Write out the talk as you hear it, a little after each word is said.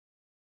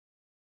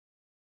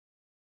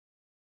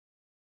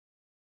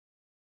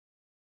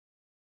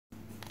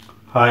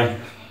Hi,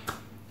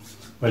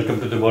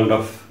 welcome to the world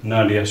of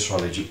Naadi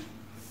Astrology.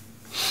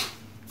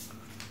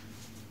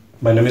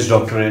 My name is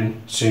Dr.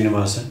 N.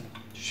 Srinivasan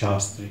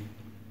Shastri.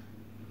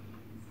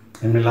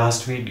 In my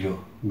last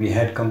video, we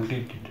had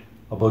completed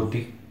about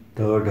the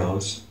third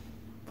house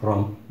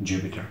from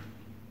Jupiter.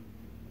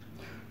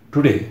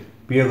 Today,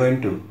 we are going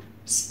to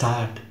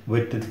start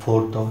with the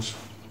fourth house.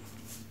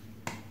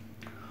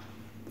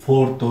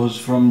 Fourth house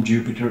from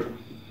Jupiter.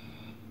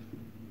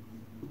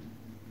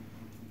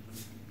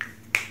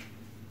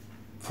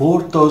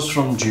 Fourth house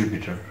from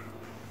Jupiter.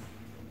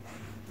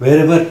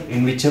 Wherever,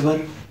 in whichever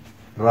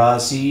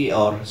Rasi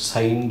or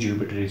sign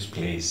Jupiter is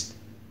placed,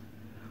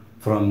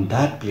 from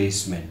that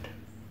placement,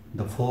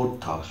 the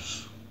fourth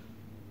house.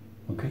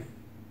 Okay?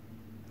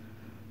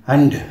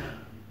 And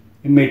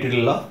in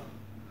material of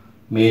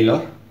male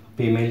or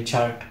female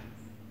chart.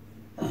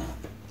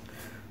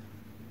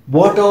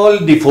 What all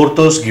the fourth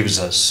house gives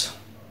us?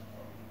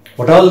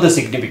 What all the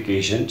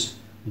significations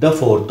the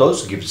fourth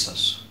house gives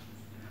us?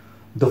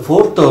 The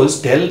fourth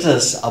house tells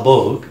us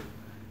about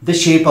the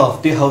shape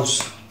of the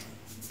house.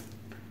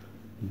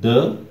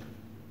 The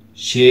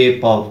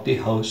shape of the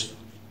house.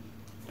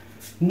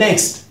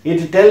 Next,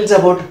 it tells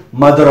about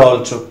mother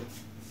also.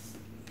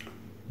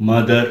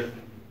 Mother.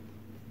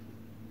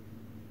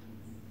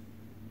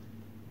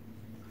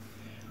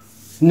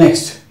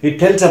 Next, it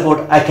tells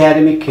about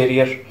academic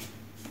career.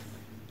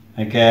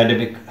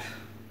 Academic.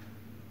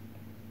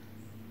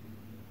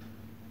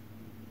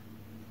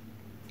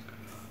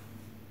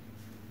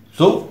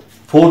 So,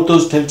 fourth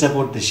house tells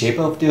about the shape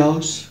of the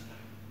house,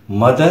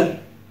 mother,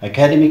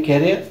 academic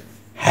career,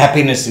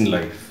 happiness in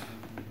life.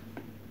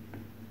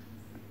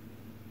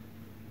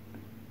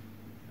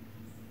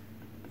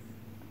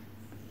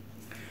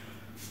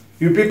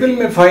 You people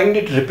may find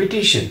it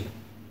repetition.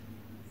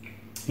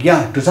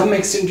 Yeah, to some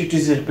extent it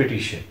is a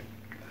repetition.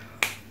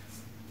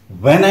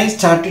 When I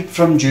started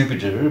from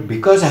Jupiter,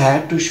 because I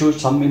had to show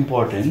some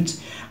importance,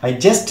 I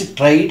just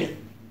tried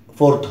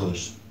fourth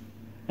house.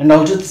 And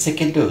also the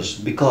second house,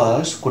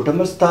 because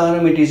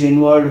Kutumbasthanam, it is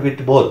involved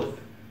with both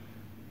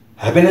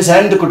happiness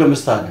and the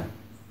Kutumbasthanam.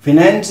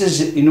 Finance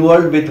is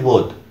involved with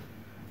both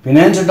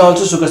finance and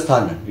also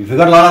Sukhasthanam. If you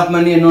got a lot of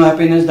money and no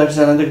happiness, that's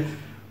another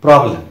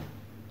problem.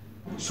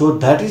 So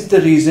that is the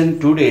reason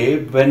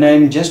today when I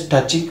am just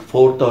touching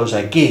fourth house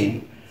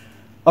again.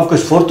 Of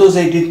course, fourth house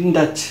I didn't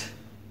touch.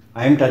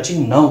 I am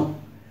touching now.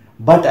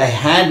 But I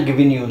had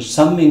given you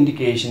some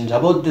indications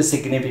about the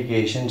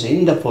significations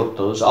in the fourth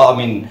house,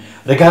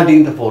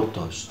 regarding the fourth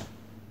house.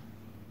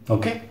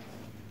 Okay?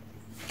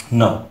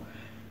 Now,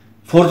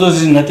 fourth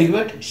house is nothing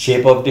but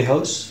shape of the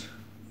house,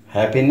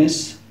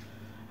 happiness,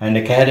 and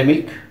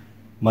academic,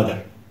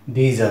 mother.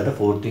 These are the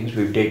four things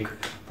we take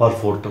for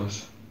fourth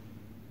house.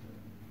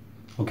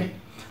 Okay?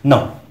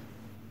 Now,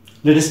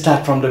 let us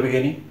start from the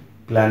beginning.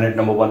 Planet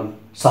number 1,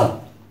 Sun.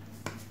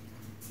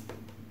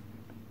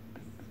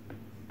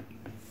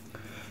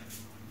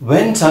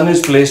 When Sun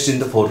is placed in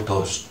the fourth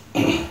house,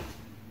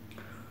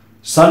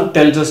 Sun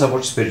tells us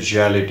about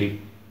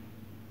spirituality.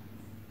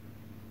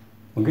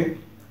 Okay?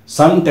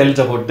 Sun tells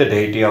about the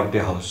deity of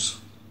the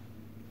house.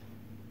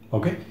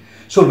 Okay?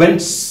 So when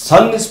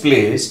Sun is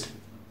placed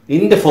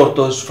in the fourth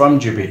house from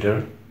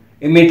Jupiter,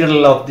 a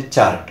material of the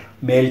chart,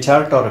 male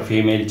chart or a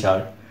female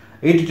chart,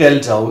 it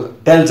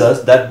tells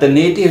us that the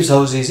native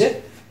house is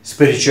a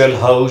spiritual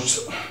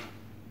house.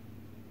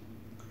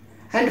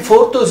 And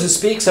fourth house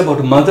speaks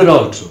about mother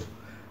also.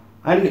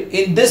 And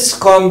in this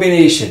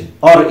combination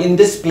or in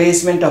this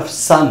placement of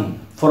Sun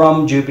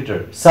from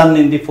Jupiter, Sun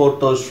in the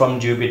fourth house from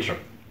Jupiter,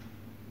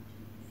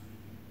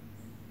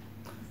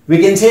 we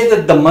can say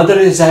that the mother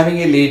is having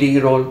a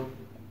leading role.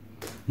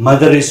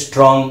 Mother is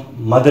strong.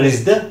 Mother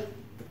is the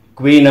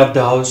queen of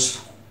the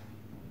house.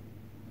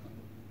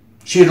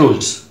 She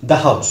rules the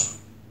house.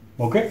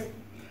 Okay?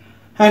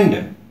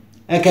 And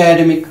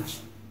academic.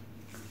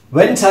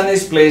 When Sun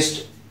is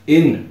placed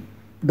in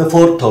the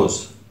fourth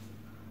house,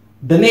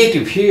 the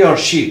native, he or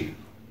she,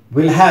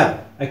 will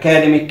have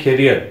academic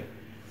career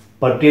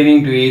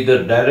pertaining to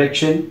either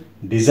direction,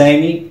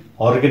 designing,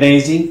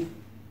 organizing,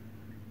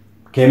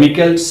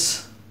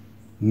 chemicals,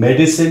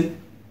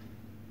 medicine,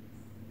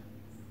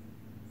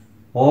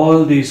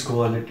 all these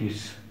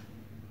qualities.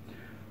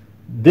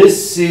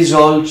 This is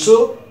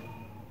also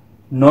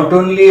not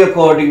only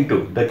according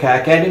to the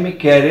academic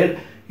career,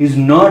 is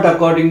not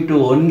according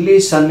to only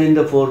Sun in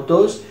the fourth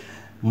house.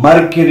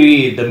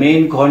 Mercury, the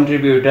main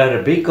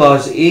contributor,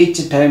 because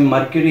each time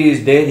Mercury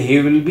is there, he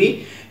will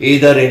be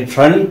either in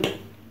front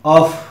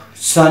of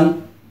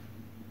Sun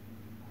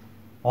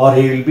or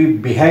he will be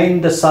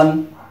behind the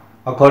Sun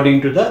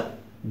according to the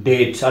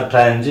dates or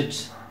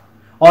transits,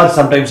 or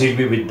sometimes he will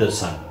be with the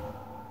Sun.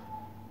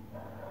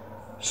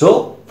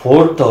 So,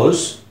 fourth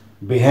house,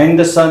 behind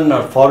the Sun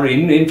or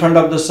in front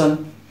of the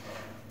Sun,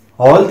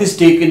 all this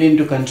taken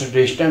into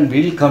consideration and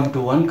we will come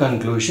to one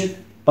conclusion.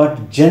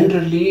 But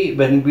generally,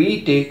 when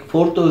we take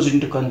fourth house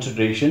into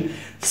consideration,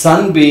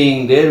 Sun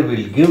being there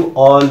will give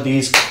all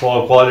these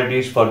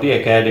qualities for the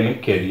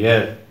academic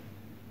career.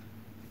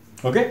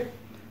 Okay?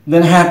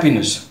 Then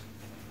happiness.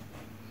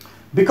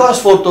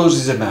 Because fourth house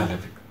is a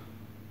malefic.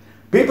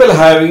 People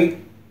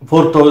having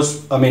fourth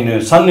house,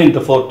 Sun in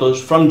the fourth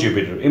house from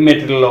Jupiter,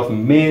 immaterial of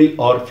male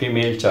or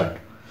female chart,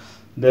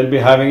 they'll be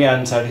having an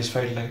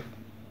unsatisfied life.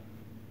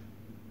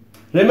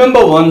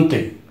 Remember one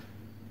thing,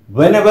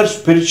 whenever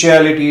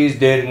spirituality is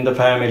there in the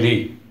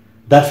family,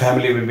 that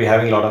family will be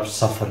having a lot of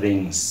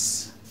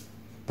sufferings,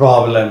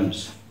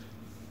 problems.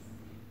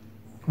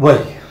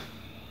 Why?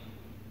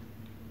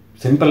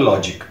 Simple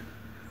logic.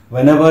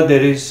 Whenever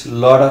there is a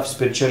lot of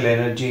spiritual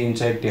energy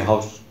inside the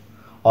house,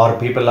 or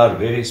people are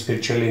very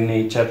spiritual in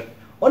nature,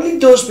 only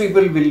those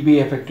people will be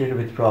affected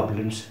with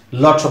problems,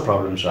 lots of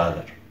problems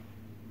rather.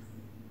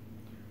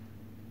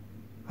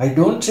 I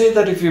don't say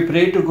that if you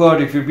pray to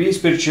God, if you be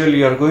spiritual,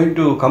 you are going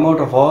to come out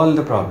of all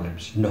the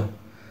problems. No.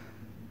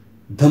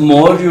 The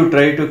more you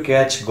try to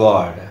catch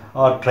God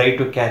or try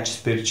to catch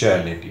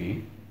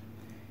spirituality,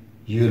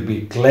 you will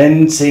be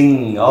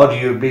cleansing or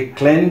you will be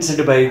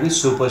cleansed by the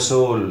super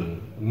soul.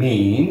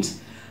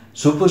 Means,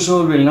 super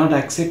soul will not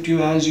accept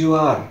you as you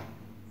are.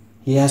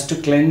 He has to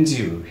cleanse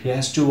you. He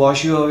has to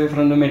wash you away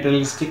from the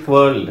materialistic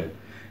world.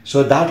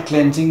 So that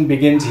cleansing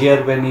begins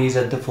here when he is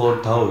at the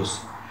fourth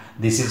house.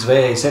 This is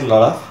why I said a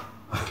lot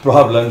of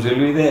problems will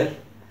be there.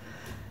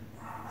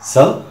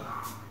 So,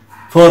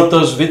 fourth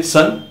house with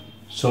Sun,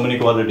 so many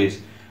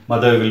qualities.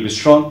 Mother will be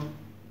strong.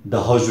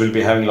 The house will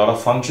be having a lot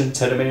of functions,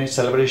 ceremonies,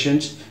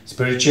 celebrations,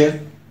 spiritual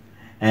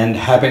and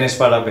happiness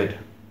part of it.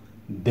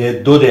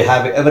 Though they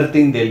have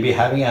everything, they'll be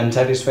having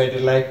unsatisfied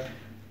life.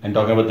 I'm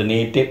talking about the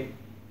native.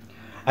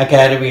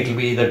 Academy, it will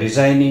be the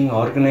designing,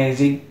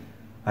 organizing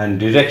and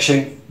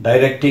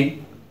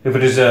directing if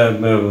it is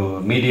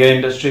a media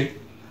industry,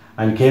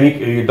 and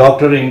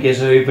doctor in case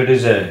if it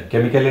is a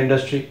chemical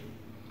industry.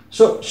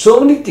 So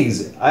many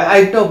things.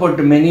 I know about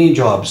many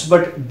jobs,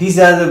 but these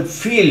are the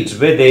fields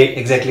where they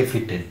exactly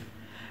fit in.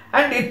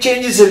 And it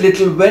changes a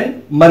little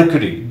when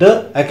Mercury,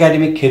 the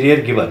academic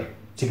career giver,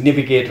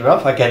 significator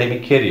of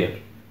academic career.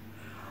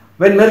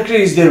 When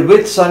Mercury is there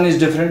with Sun is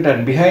different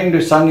and behind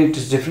the Sun it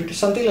is different,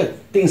 something like,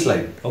 things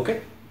like,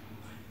 okay.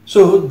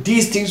 So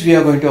these things we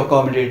are going to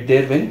accommodate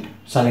there when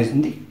Sun is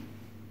in the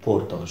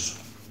fourth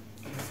house.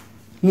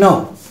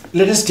 Now,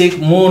 let us take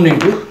Moon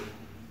into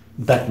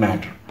that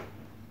matter.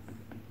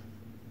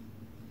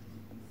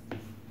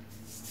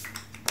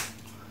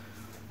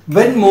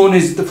 When Moon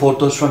is the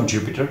fourth house from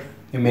Jupiter,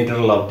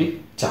 immaterial of the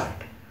chart.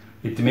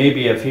 It may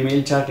be a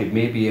female chart, it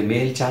may be a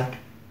male chart,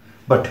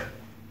 but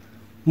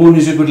Moon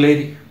is a good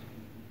lady,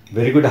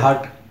 very good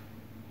heart.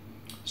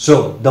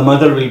 So the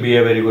mother will be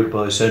a very good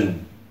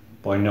person.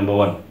 Point number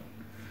one.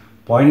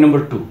 Point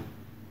number two.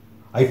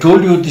 I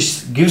told you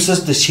this gives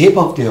us the shape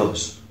of the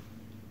house.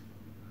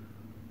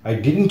 I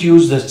didn't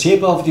use the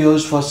shape of the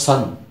house for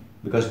Sun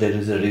because there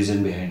is a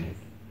reason behind it.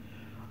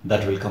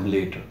 That will come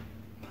later.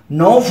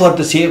 Now for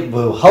the shape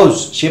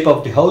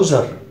of the house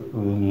or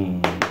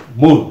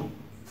Moon.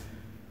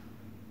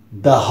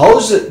 The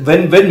house,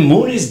 when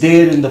Moon is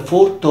there in the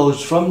fourth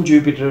house from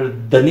Jupiter,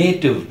 the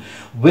native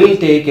will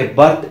take a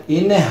birth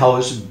in a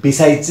house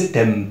besides a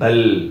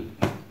temple.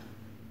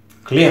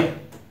 Clear?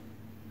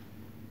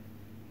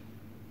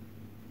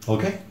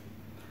 Okay?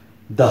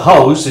 The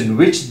house in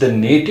which the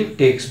native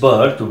takes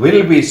birth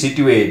will be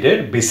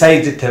situated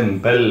besides a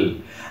temple,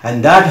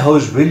 and that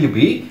house will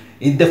be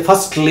in the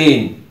first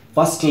lane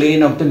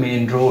of the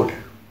main road.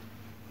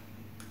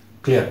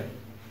 Clear?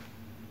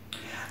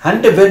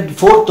 And when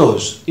fourth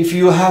house, if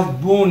you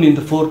have Moon in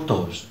the fourth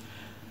house,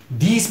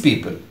 these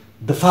people,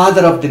 the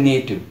father of the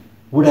native,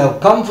 would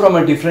have come from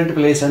a different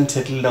place and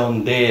settled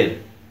down there.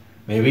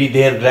 Maybe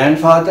their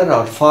grandfather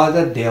or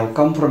father, they have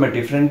come from a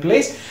different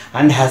place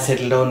and has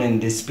settled down in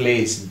this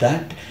place.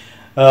 That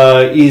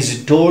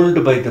is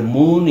told by the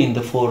Moon in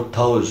the fourth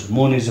house.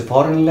 Moon is a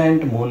foreign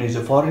land, Moon is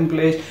a foreign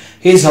place.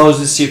 His house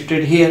is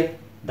shifted here.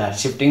 That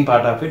shifting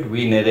part of it,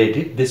 we narrate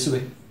it this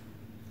way.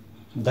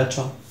 That's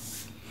all.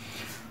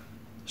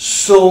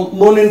 So,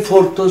 Moon in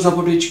fourth house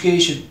about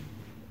education,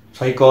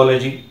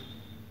 psychology,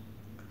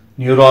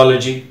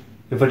 neurology,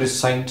 if it is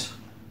science,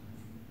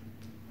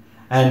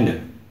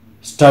 and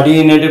study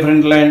in a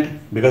different land,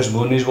 because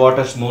Moon is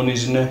water, Moon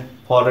is in a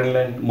foreign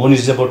land, Moon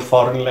is about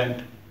foreign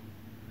land,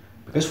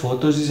 because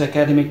fourth house is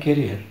academic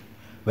career.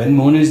 When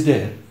Moon is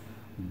there,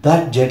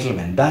 that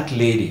gentleman, that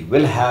lady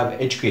will have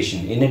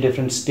education in a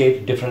different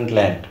state, different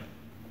land.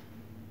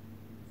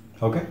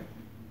 Okay?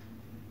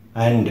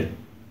 And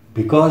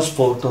because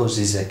fourth house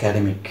is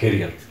academic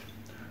career,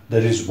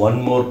 there is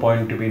one more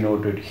point to be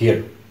noted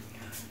here.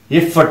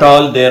 If at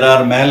all there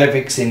are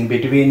malefics in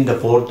between the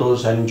fourth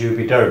house and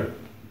Jupiter,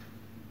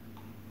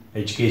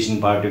 education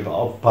part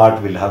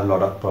will have a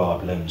lot of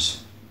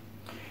problems.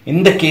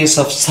 In the case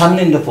of Sun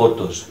in the fourth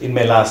house, in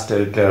my last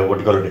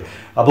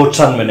about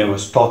Sun, when I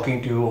was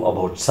talking to you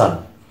about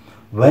Sun,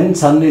 when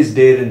Sun is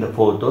there in the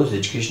fourth house,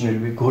 education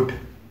will be good.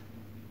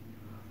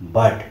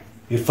 But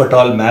if at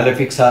all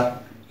malefics are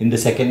in the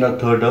second or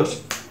third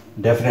house,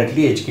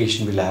 definitely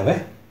education will have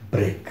a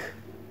break.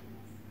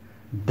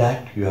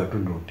 That you have to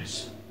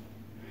notice.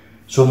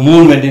 So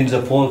Moon went into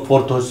the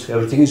fourth house,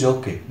 everything is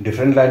okay.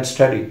 Different land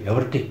study,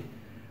 everything.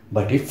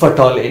 But if at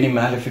all any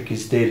malefic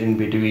is there in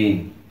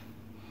between,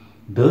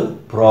 the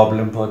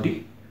problem for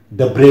the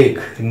break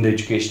in the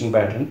education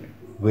pattern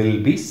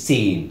will be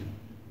seen.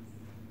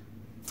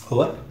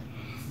 Over.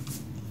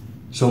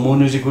 So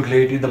Moon is a good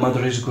lady, the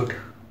mother is good.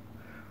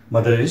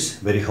 Mother is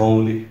very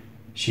homely.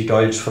 She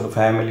toils for the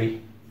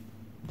family.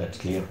 That's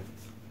clear.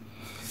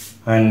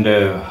 And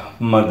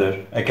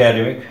mother,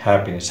 academic,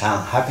 happiness.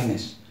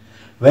 Happiness.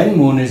 When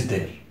Moon is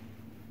there,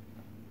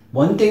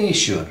 one thing is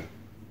sure.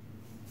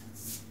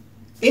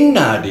 In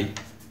Naadi,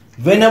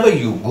 whenever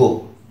you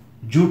go,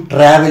 you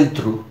travel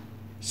through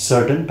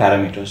certain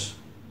parameters.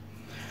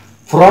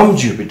 From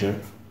Jupiter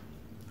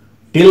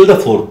till the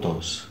 4th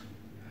house.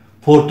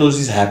 4th house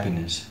is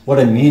happiness. What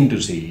I mean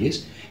to say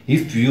is,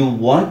 if you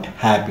want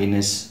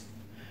happiness,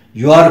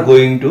 you are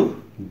going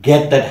to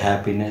get that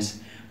happiness.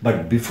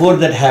 But before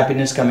that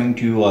happiness coming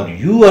to you, or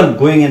you are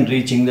going and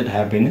reaching that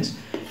happiness,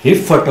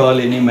 if at all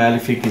any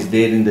malefic is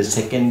there in the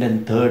 2nd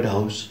and 3rd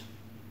house,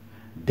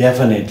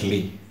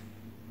 definitely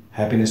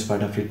happiness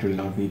part of it will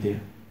not be there.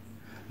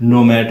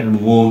 No matter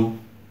Moon,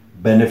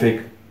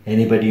 benefic,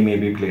 anybody may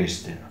be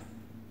placed there.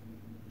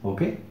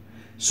 Okay?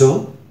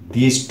 So,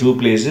 these two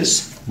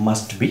places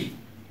must be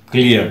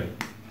clear.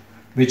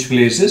 Which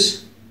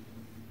places?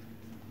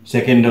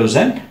 2nd house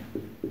and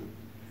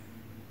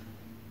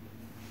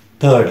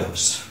 3rd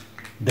house.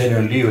 Then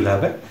only you will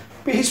have a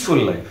peaceful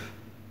life.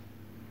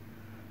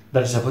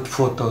 That is about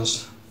 4th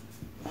house.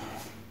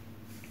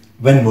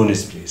 When Moon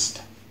is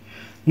placed.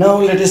 Now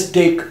let us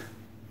take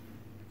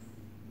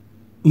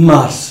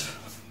Mars.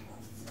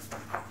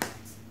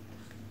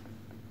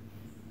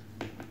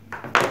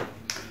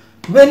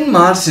 When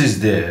Mars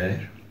is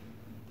there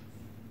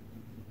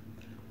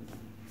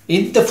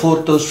in the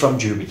 4th house from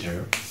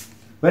Jupiter,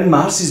 when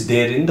Mars is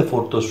there in the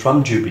 4th house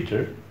from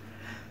Jupiter,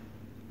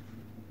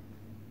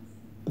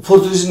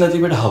 4th house is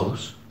nothing but a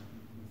house.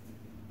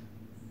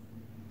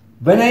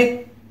 When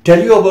I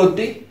tell you about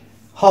the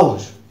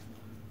house,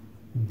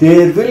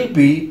 there will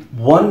be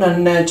one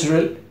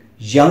unnatural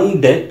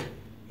young death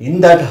in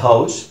that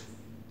house,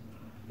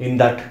 in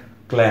that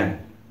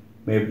clan.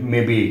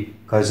 Maybe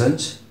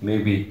cousins,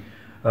 maybe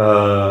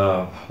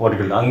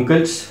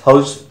uncle's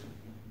house.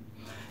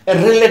 A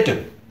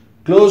relative,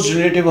 close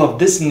relative of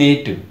this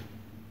native,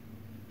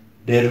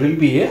 there will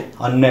be a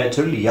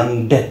unnatural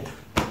young death.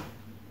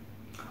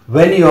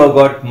 When you have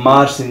got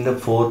Mars in the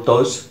 4th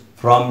house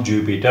from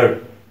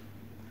Jupiter,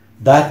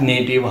 that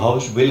native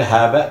house will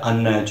have an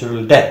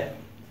unnatural death.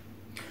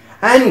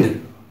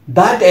 And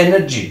that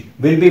energy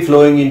will be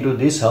flowing into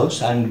this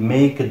house and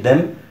make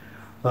them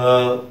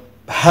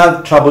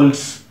have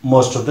troubles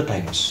most of the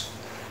times.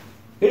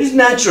 It is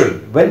natural.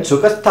 When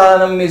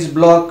Sukhasthanam is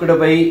blocked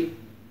by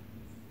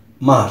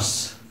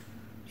Mars,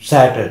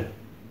 Saturn,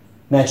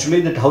 naturally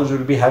that house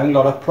will be having a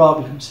lot of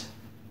problems.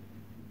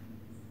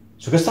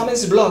 Sukhasthanam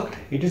is blocked.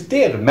 It is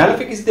there.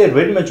 Malefic is there,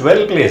 very much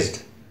well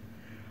placed.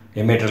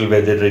 A metal,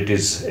 whether it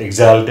is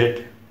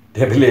exalted,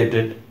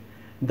 debilitated,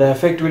 the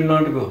effect will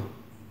not go.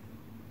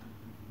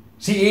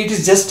 See, it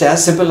is just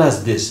as simple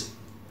as this.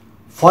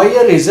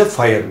 Fire is a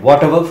fire,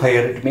 whatever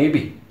fire it may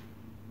be.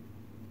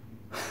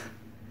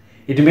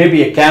 It may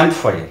be a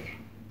campfire.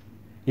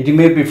 It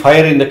may be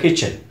fire in the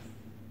kitchen.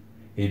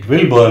 It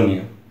will burn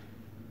you.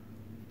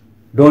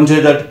 Don't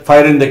say that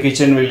fire in the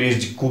kitchen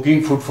is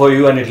cooking food for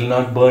you and it will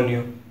not burn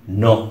you.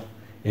 No,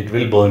 it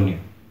will burn you.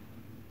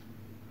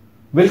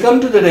 We'll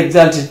come to that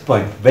exalted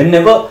point.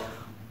 Whenever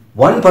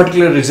one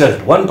particular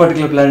result, one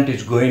particular planet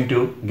is going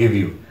to give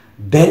you,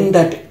 then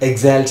that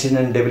exaltation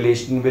and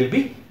debilation will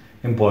be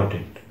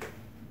important.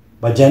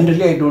 But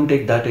generally I don't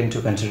take that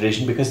into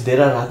consideration because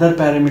there are other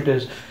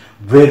parameters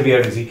where we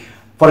have to see.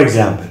 For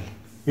example,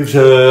 if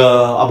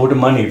about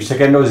money, if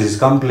 2nd house is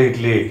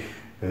completely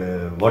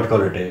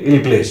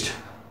ill-placed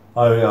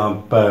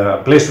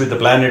or placed with the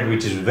planet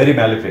which is very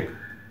malefic,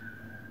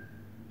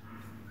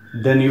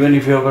 then even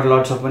if you have got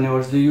lots of money,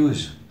 what's the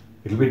use?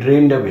 It will be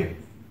drained away.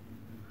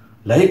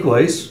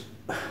 Likewise,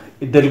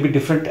 there will be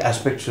different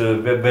aspects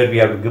where we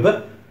have to give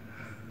a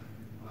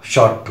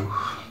shot to.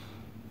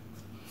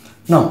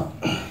 Now,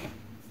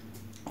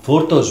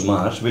 4th house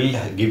Mars will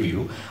give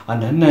you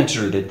an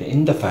unnatural death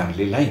in the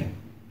family line,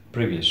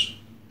 previous.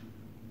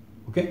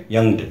 Okay,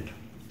 young death.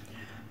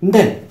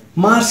 Then,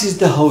 Mars is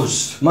the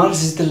house,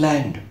 Mars is the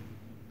land.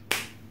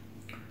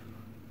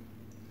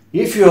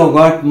 If you have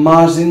got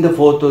Mars in the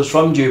 4th house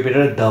from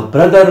Jupiter, the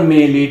brother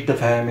may lead the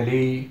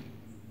family.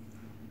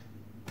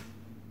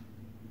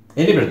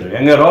 Any brother,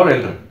 younger or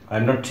elder. I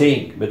am not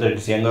saying whether it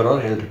is younger or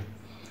elder.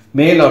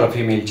 Male or a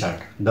female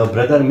chart. The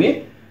brother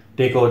may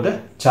take over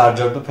the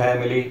charge of the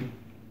family.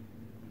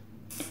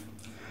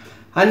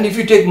 And if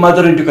you take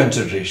mother into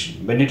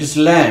consideration, when it is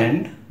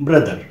land,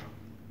 brother.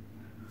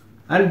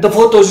 And the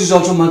 4th house is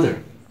also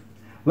mother.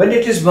 When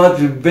you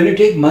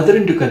take mother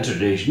into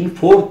consideration,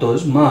 4th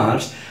house,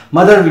 Mars,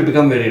 mother will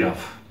become very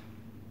rough.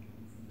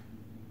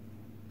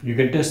 You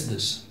can test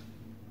this.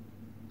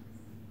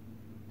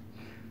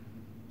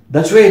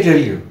 That's why I tell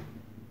you,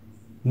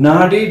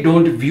 Naadi,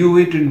 don't view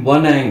it in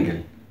one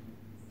angle.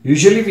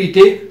 Usually we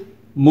take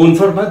Moon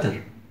for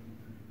mother.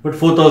 but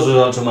 4th house is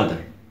also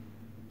mother.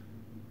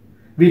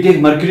 We take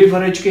Mercury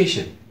for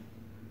education,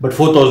 but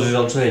 4th house is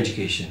also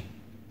education.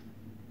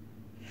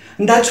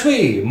 And that's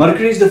why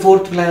Mercury is the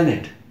 4th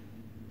planet.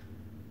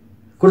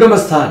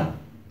 Kutumbasthan,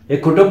 a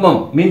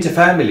Kutumbam means a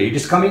family. It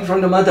is coming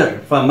from the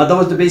mother. Mother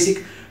was the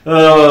basic,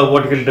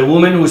 the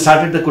woman who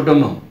started the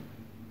Kutumbam.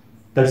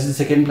 That is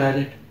the 2nd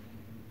planet.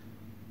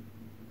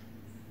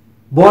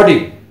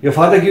 Body, your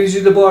father gives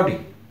you the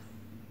body.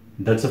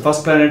 That's the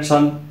 1st planet,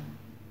 Sun.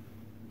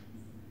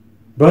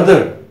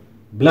 Brother,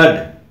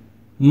 blood,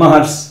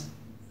 Mars.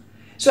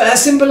 So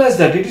as simple as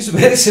that. It is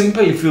very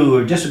simple if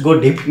you just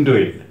go deep into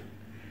it.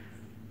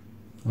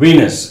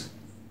 Venus,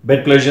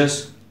 bed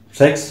pleasures,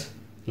 sex,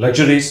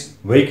 luxuries,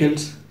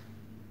 vehicles.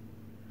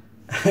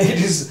 It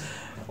is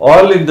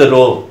all in the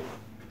row.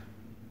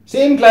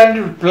 Same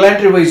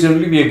planetary wise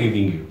only we are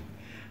giving you.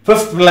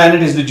 5th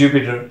planet is the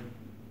Jupiter,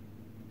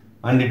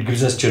 and it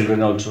gives us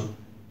children also.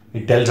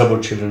 It tells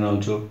about children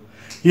also.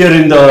 Here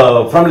in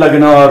the from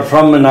Lagna or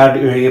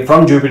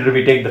from Jupiter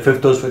we take the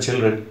 5th house for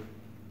children.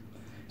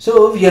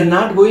 So we are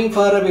not going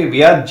far away.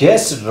 We are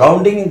just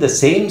rounding in the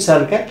same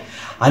circle,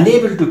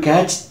 unable to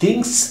catch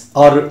things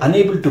or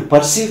unable to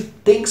perceive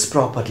things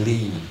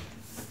properly.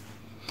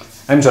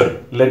 I'm sorry,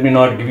 let me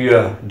not give you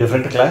a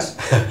different class.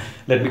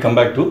 Let me come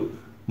back to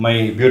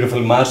my beautiful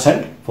Mars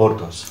and 4th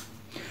house.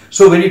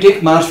 So when you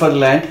take Mars for the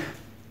land,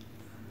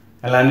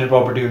 a landed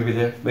property will be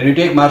there. When you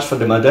take Mars for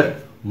the mother,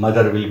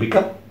 mother will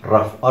become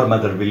rough or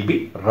mother will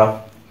be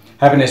rough.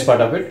 Happiness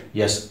part of it,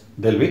 yes,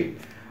 there will be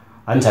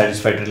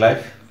unsatisfied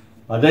life.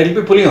 They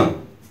will be pulling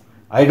on.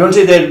 I don't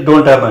say they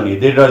don't have money,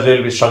 they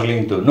will be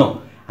struggling to,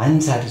 no,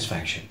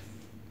 unsatisfaction.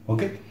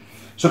 Okay,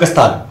 so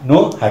Kastan,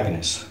 no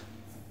happiness.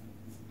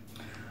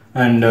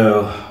 And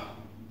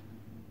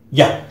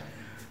yeah,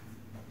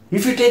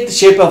 if you take the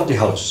shape of the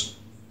house,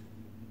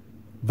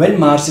 when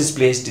Mars is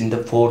placed in the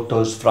 4th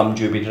house from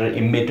Jupiter,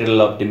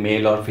 immaterial of the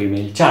male or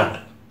female chart,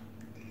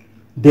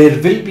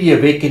 there will be a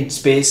vacant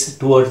space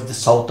towards the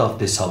south of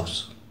this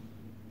house.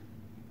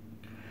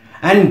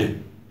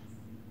 And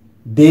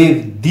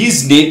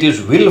these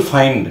natives will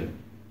find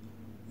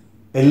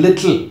a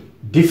little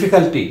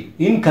difficulty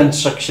in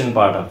construction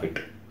part of it,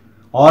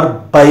 or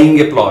buying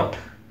a plot,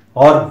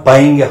 or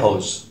buying a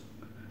house.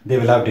 They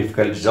will have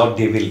difficulties, or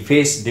they will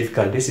face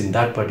difficulties in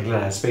that particular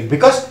aspect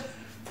because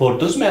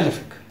 4th house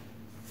malefic.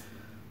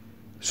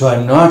 So I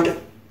am not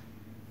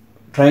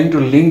trying to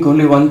link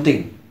only one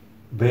thing.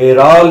 Where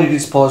all it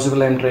is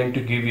possible, I am trying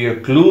to give you a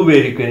clue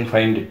where you can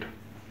find it.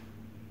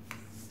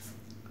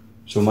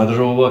 So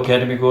mother over,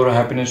 academic over,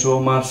 happiness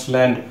over, Mars,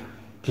 land.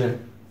 Clear?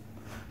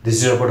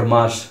 This is about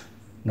Mars.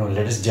 Now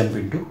let us jump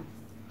into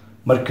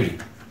Mercury.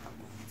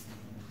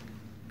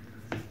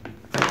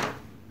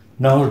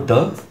 Now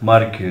the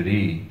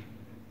Mercury.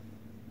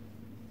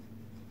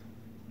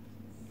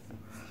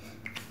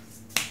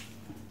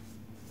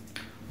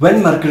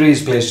 When Mercury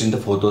is placed in the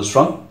 4th house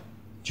from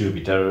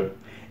Jupiter,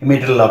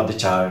 middle of the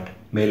chart,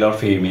 male or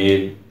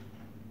female.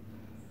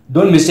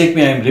 Don't mistake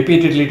me, I am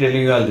repeatedly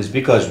telling you all this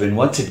because when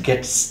once it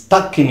gets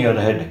stuck in your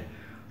head,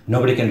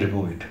 nobody can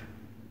remove it.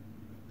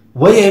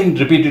 Why I am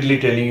repeatedly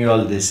telling you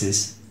all this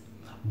is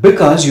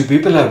because you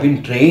people have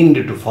been trained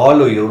to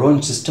follow your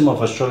own system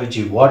of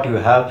astrology, what you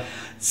have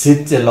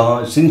since the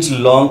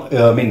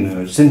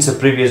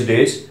previous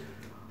days,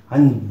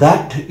 and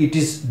that it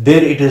is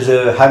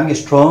having a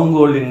strong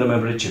hold in the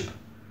memory chip.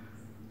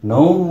 Now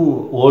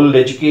old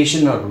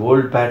education or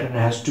old pattern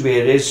has to be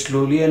erased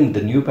slowly and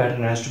the new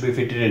pattern has to be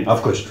fitted in.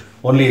 Of course,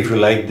 only if you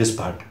like this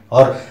part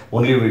or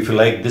only if you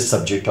like this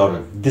subject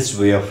or this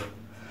way of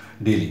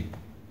dealing.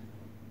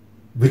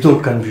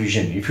 Without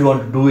confusion. If you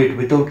want to do it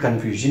without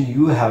confusion,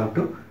 you have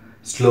to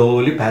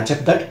slowly patch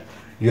up that.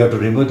 You have to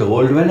remove the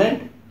old one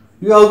and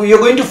you're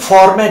going to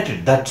format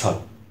it. That's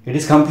all. It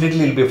is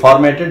completely will be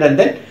formatted and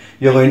then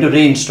you're going to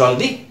reinstall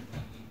the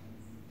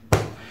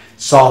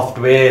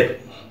software.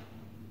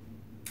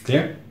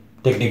 Clear?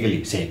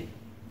 Technically saying.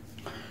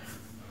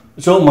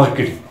 So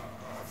Mercury.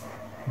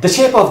 The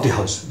shape of the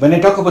house. When I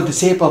talk about the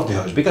shape of the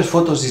house, because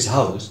 4th house is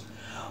house,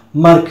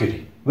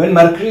 Mercury. When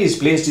Mercury is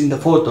placed in the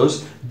 4th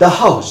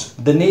house,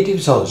 the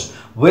native's house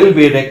will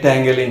be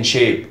rectangle in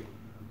shape.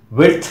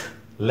 Width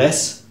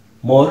less,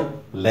 more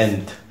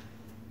length.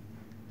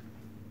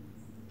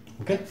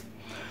 Okay.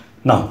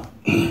 Now,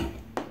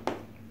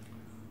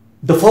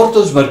 the 4th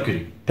house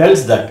Mercury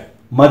tells that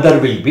mother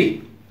will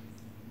be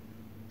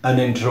an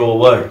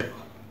introvert.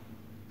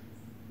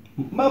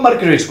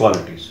 Mercury's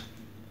qualities.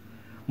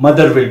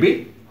 Mother will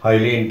be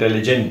highly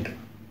intelligent.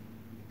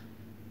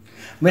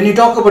 When you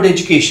talk about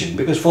education,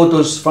 because 4th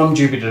house from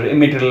Jupiter,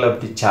 immaterial of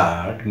the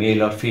chart,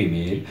 male or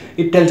female,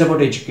 it tells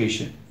about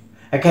education.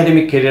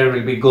 Academic career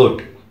will be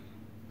good.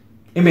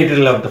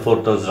 Immaterial of the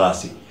 4th house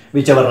Rasi.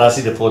 Whichever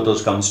Rasi the 4th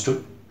house comes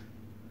to,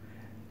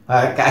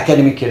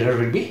 academic career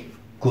will be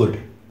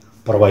good,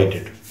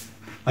 provided.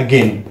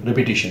 Again,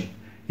 repetition.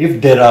 If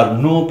there are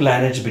no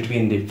planets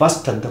between the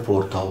 1st and the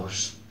 4th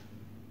house.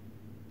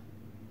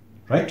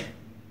 Right?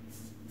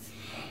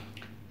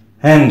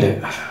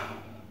 And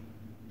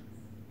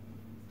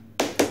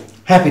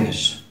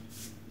happiness.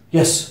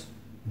 Yes,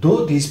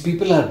 though these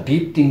people are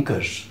deep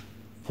thinkers,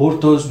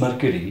 fourth house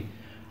Mercury,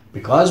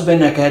 because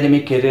when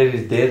academic career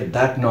is there,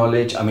 that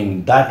knowledge,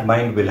 that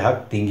mind will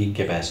have thinking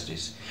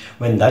capacities.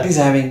 When that is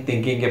having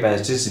thinking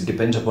capacities, it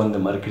depends upon the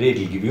Mercury, it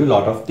will give you a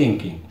lot of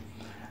thinking.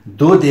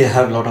 Though they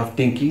have a lot of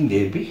thinking,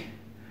 they'll be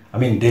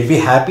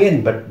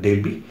happy, but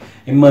they'll be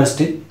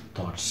immersed in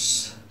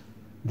thoughts.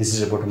 This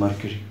is about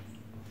Mercury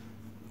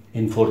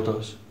in fourth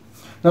house.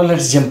 Now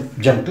let's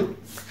jump to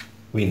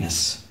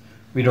Venus.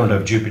 We don't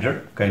have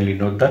Jupiter, kindly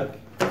note that.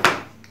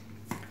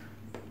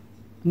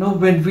 Now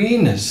when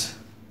Venus,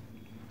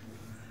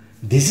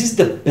 this is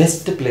the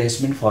best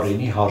placement for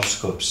any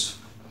horoscopes.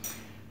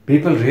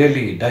 People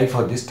really die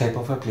for this type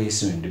of a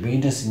placement.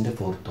 Venus in the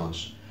fourth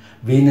house.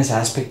 Venus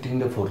aspecting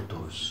the fourth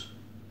house.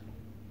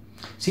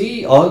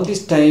 See, all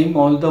this time,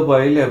 all the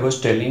while I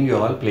was telling you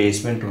all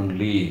placement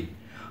only.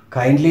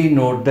 Kindly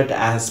note that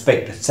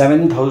aspect,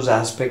 7th house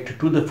aspect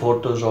to the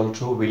 4th house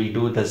also will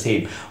do the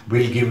same,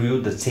 will give you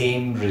the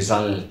same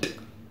result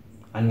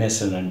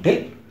unless and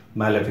until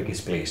malefic is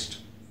placed.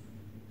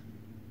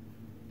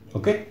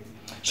 Okay?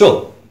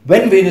 So,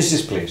 when Venus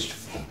is placed,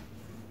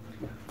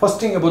 first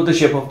thing about the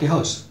shape of the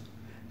house.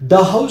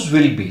 The house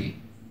will be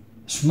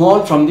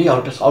small from the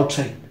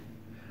outside,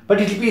 but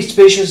it will be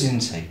spacious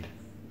inside,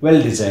 well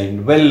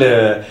designed,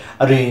 well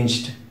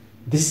arranged.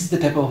 This is the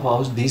type of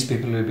house these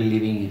people will be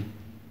living in.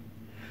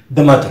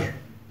 The mother.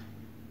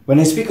 When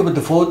I speak about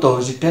the fourth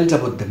house, it tells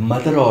about the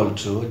mother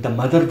also. The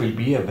mother will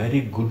be a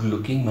very good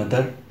looking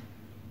mother.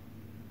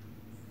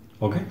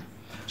 Okay.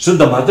 So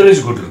the mother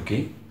is good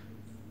looking.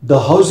 The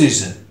house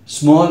is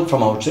small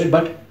from outside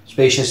but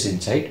spacious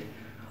inside.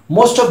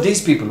 Most of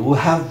these people who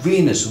have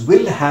Venus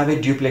will have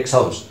a duplex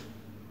house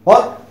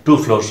or 2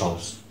 floors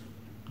house.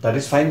 That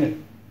is final.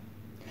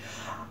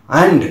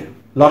 And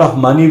a lot of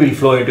money will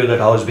flow into that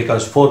house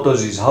because fourth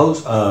house is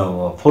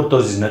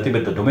nothing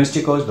but the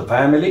domestic house, the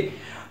family.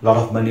 A lot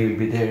of money will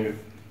be there.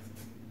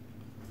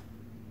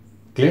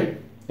 Clear?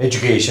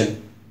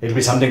 Education. It will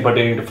be something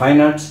pertaining to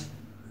finance.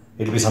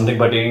 It will be something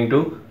pertaining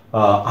to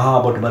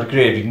about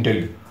Mercury. I didn't tell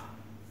you.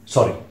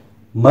 Sorry.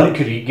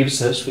 Mercury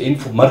gives us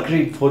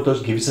Mercury in fourth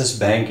house gives us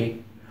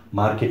banking,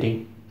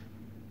 marketing,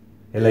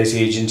 LIC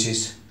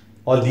agencies.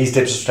 All these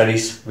types of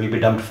studies will be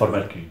dumped for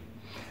Mercury.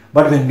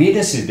 But when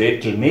Venus is there,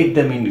 it will give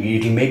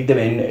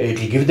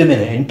them an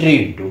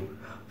entry into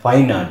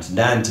finance,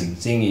 dancing,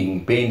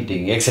 singing,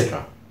 painting,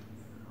 etc.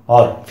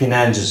 or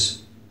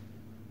finances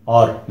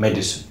or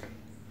medicine.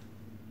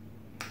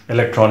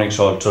 Electronics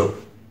also.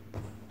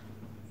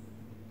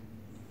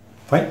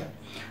 Fine.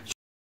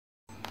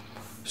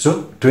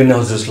 So, twin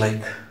houses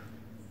like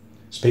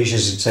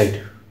spacious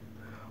inside.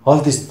 All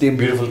these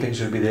beautiful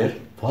things will be there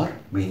for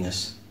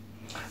Venus.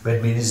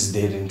 When Venus is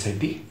there inside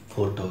the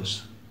fourth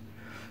house.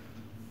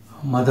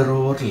 Mother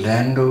over,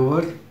 land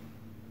over,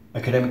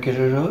 academic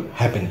career over,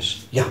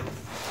 happiness. Yeah.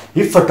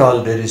 If at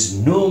all there is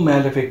no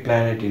malefic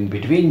planet in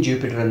between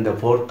Jupiter and the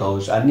fourth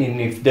house, and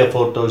if the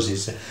fourth house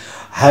is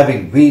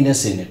having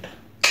Venus in it,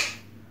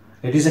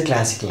 it is a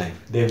classic life.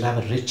 They will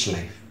have a rich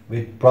life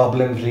with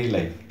problem-free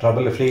life,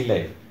 trouble-free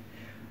life.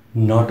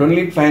 Not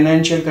only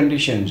financial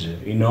conditions,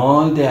 in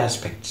all the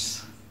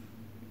aspects.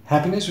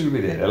 Happiness will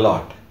be there a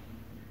lot.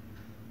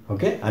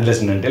 Okay?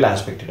 Unless and until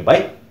aspected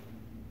by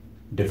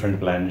different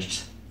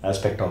planets.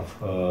 Aspect of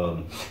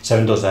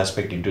 7th house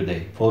aspect into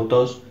the 4th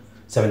house,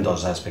 7th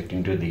house aspect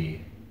into the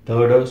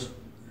 3rd house.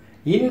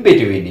 In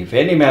between, if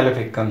any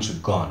malefic comes,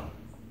 gone.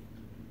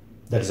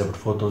 That is about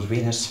 4th house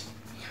Venus.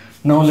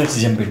 Now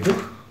let's jump into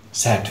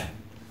Saturn.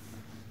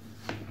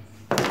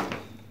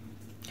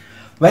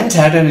 When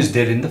Saturn is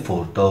there in the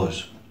 4th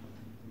house,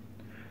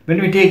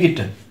 when we take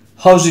it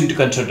house into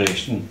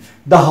consideration,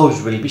 the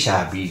house will be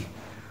shabby,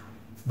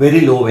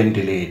 very low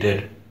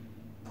ventilated.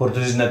 4th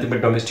house is nothing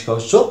but domestic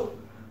house. So,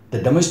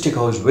 the domestic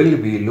house will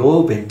be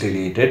low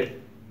ventilated.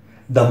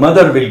 The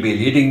mother will be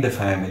leading the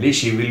family.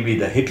 She will be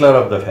the Hitler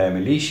of the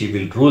family. She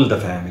will rule the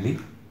family.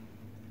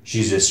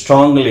 She is a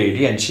strong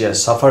lady and she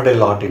has suffered a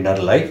lot in her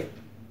life.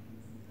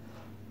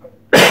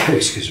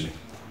 Excuse me.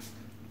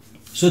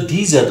 So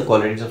these are the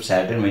qualities of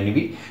Saturn when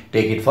we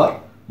take it for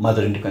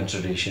mother into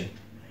consideration.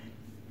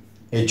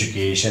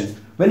 Education.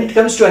 When it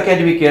comes to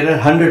academic career,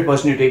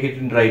 100% you take it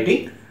in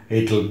writing,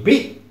 it will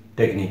be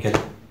technical.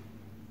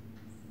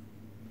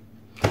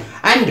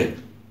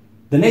 And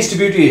the next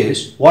beauty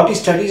is what he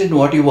studies and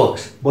what he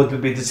works. Both will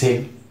be the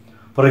same.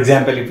 For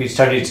example, if he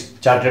studies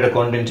chartered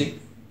accountancy,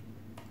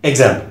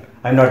 example.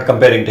 I am not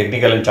comparing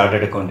technical and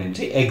chartered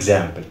accountancy,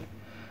 example.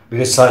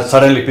 Because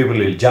suddenly people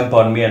will jump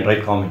on me and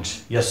write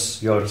comments.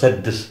 Yes, you have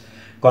said this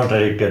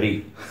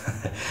contradictory.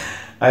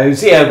 I will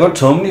say I have got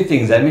so many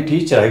things. I am a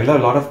teacher. I will have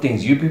a lot of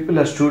things. You people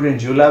are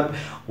students. You will have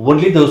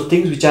only those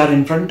things which are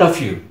in front of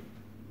you.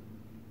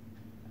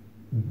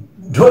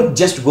 Don't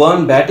just go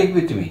on batting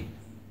with me.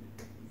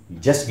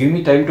 Just give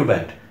me time to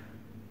bat.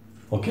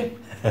 Okay?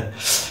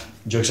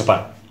 Jokes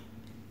apart.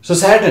 So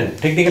Saturn,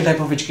 technical type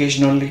of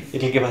education only,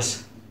 it will give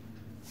us.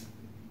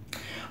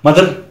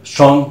 Mother,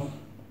 strong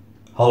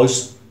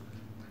house,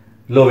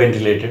 low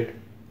ventilated,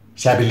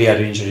 shabbily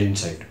arranged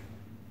inside.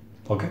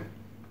 Okay.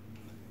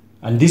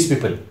 And these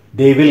people,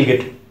 they will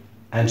get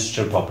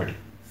ancestral property.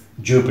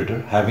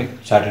 Jupiter having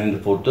Saturn in the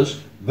 4th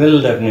house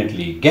will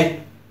definitely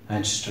get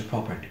ancestral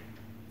property.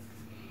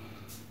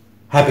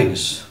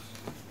 Happiness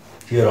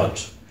here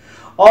also.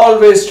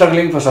 Always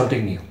struggling for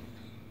something new.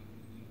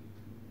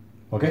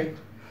 Okay.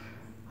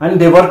 And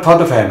they work for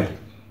the family.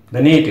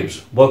 The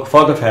natives work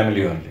for the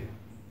family only,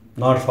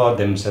 not for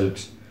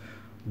themselves.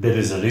 There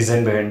is a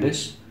reason behind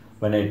this.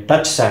 When I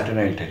touch Saturn,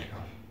 I'll tell you,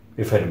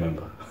 if I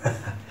remember.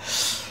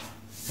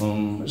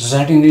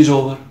 Saturn is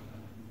over.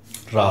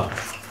 Rahu.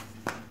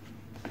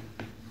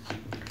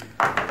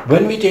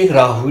 When we take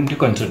Rahu into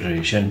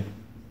consideration,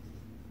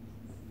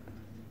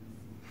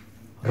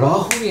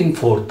 Rahu in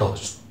 4th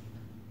house.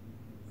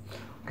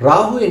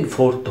 Rahu in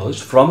 4th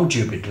house from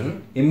Jupiter,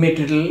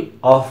 immaterial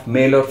of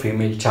male or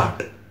female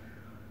chart.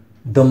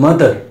 The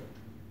mother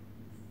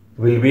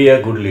will be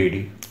a good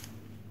lady.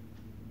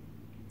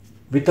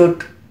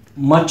 Without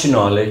much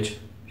knowledge,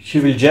 she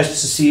will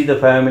just see the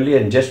family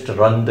and just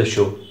run the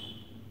show.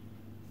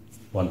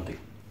 One thing.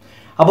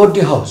 About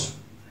the house.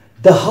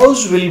 The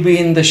house will be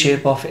in the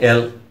shape of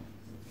L.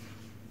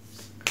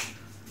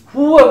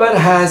 Whoever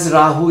has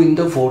Rahu in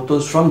the 4th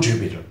house from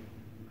Jupiter,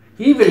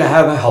 he will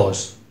have a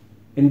house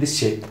in this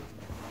shape.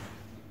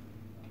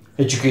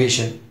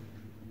 Education.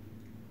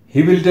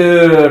 He will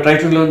try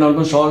to learn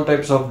almost all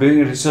types of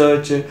doing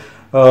research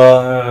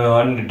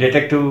and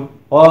detective.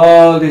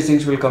 All these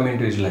things will come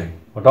into his life.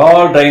 But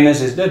all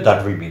dryness is there,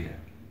 that will be there.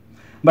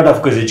 But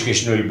of course,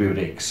 education will be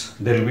breaks.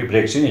 There will be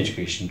breaks in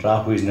education.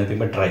 Rahu is nothing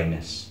but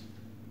dryness.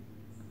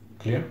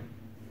 Clear?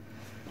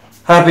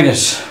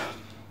 Happiness.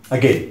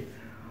 Again,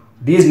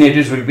 these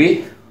natives will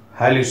be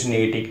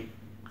hallucinating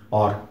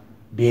or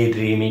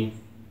daydreaming,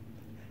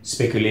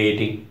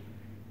 speculating,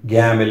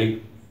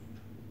 gambling.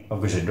 Of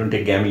course, I don't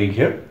take gambling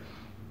here.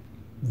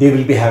 They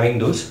will be having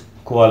those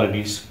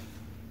qualities.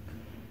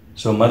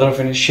 So, mother of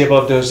Venus, shape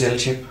of the house, L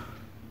shape.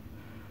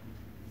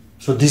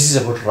 So, this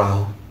is about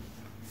Rahu.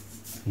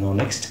 Now,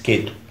 next,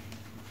 Kethu.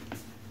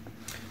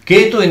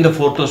 Kethu in the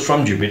 4th house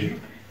from Jupiter,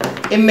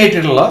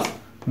 immaterial of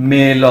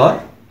male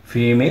or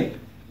female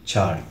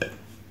chart.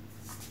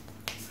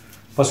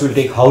 First, we'll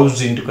take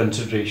house into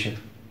consideration.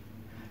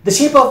 The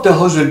shape of the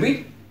house will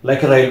be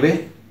like a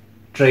railway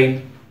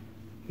train.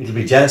 It will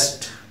be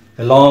just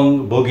a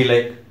long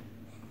bogie-like.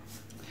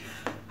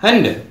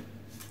 And a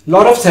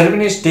lot of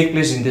ceremonies take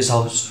place in this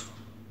house.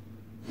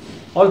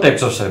 All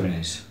types of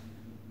ceremonies.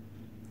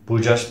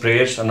 Pujas,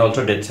 prayers, and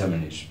also death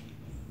ceremonies.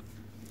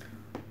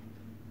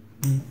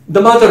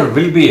 The mother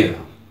will be a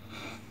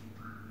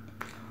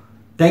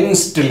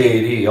tensed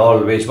lady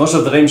always. Most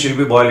of the time she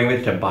will be boiling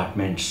with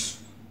temperaments.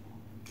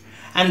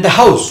 And the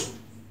house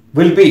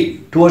will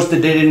be towards the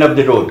dead end of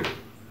the road,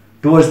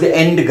 towards the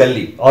end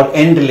gully or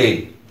end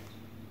lane.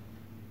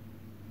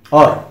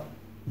 Or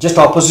just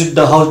opposite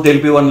the house there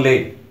will be one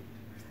lane.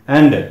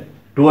 And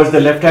towards the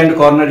left hand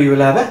corner you will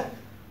have a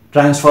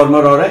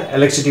transformer or a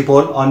electricity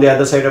pole on the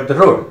other side of the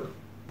road.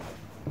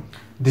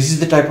 This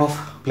is the type of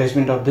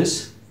placement of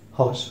this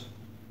house.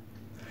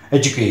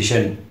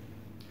 Education,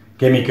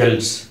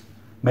 chemicals,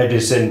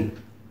 medicine,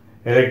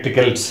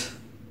 electricals.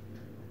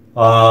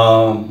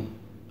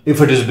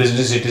 If it is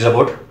business, it is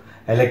about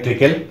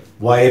electrical,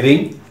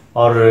 wiring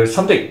or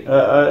something.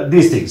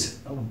 These things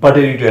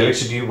pertaining to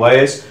electricity,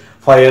 wires,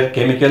 fire,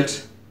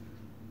 chemicals,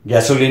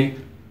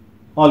 gasoline,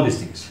 all these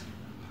things.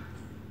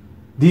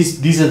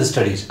 These are the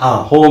studies.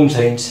 Home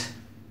science,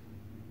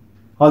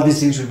 all these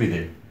things will be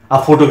there.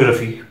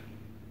 Photography,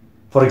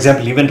 for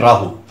example, even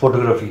Rahu,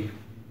 photography,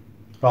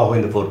 Rahu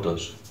in the 4th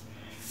house.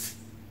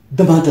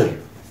 The mother,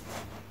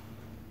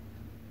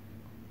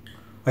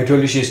 I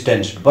told you she is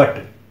tensed,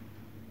 but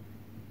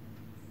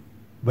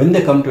when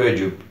they come to a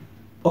Jupiter,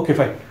 okay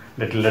fine,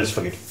 let's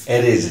forget,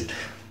 erase it.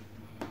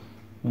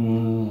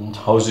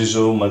 House is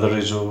over, mother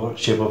is over,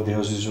 shape of the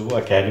house is over,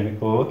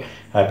 academic over,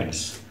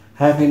 happiness.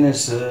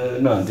 Happiness,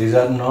 no, these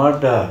are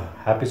not a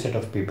happy set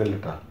of people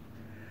at all.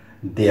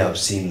 They have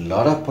seen a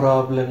lot of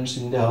problems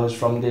in the house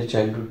from their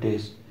childhood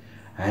days,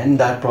 and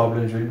that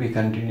problems will be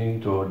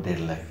continuing throughout their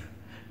life.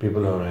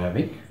 People are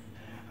having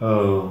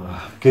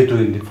Ketu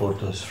in the 4th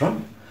house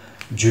from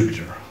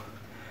Jupiter.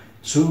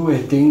 So I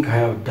think I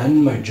have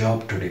done my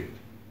job today.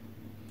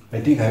 I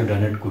think I have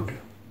done it good.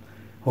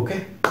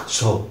 Okay.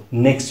 So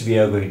next we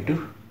are going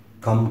to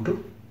come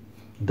to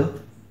the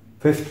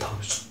 5th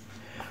house.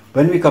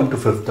 When we come to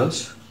 5th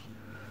house,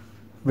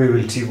 we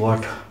will see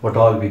what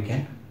all we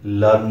can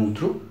learn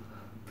through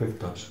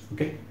 5th house.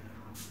 Okay.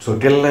 So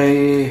till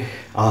if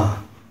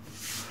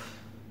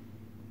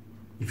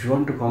you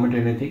want to comment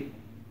anything,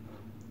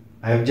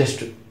 I have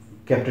just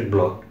kept it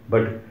blocked,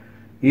 but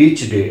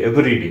each day,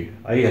 every day,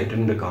 I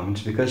attend the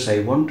comments because I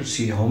want to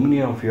see how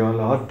many of you all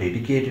are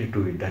dedicated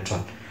to it. That's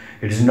all.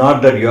 It is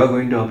not that you are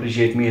going to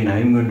appreciate me and I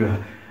am going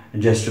to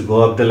just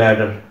go up the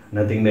ladder.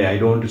 Nothing there. I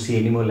don't want to see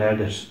any more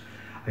ladders.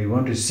 I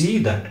want to see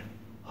that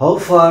how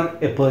far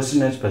a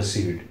person has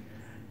perceived.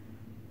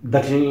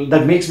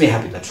 That makes me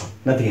happy. That's all.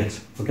 Nothing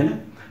else. Okay, na?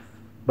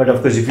 But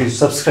of course, if you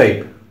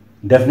subscribe,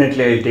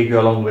 definitely I will take you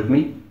along with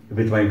me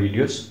with my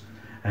videos.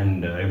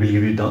 and I will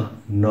give you the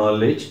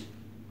knowledge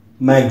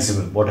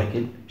maximum what I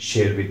can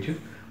share with you,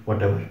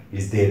 whatever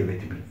is there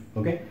with me.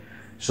 Okay,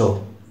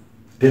 so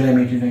till I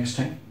meet you next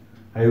time,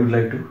 I would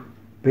like to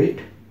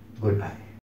bid goodbye.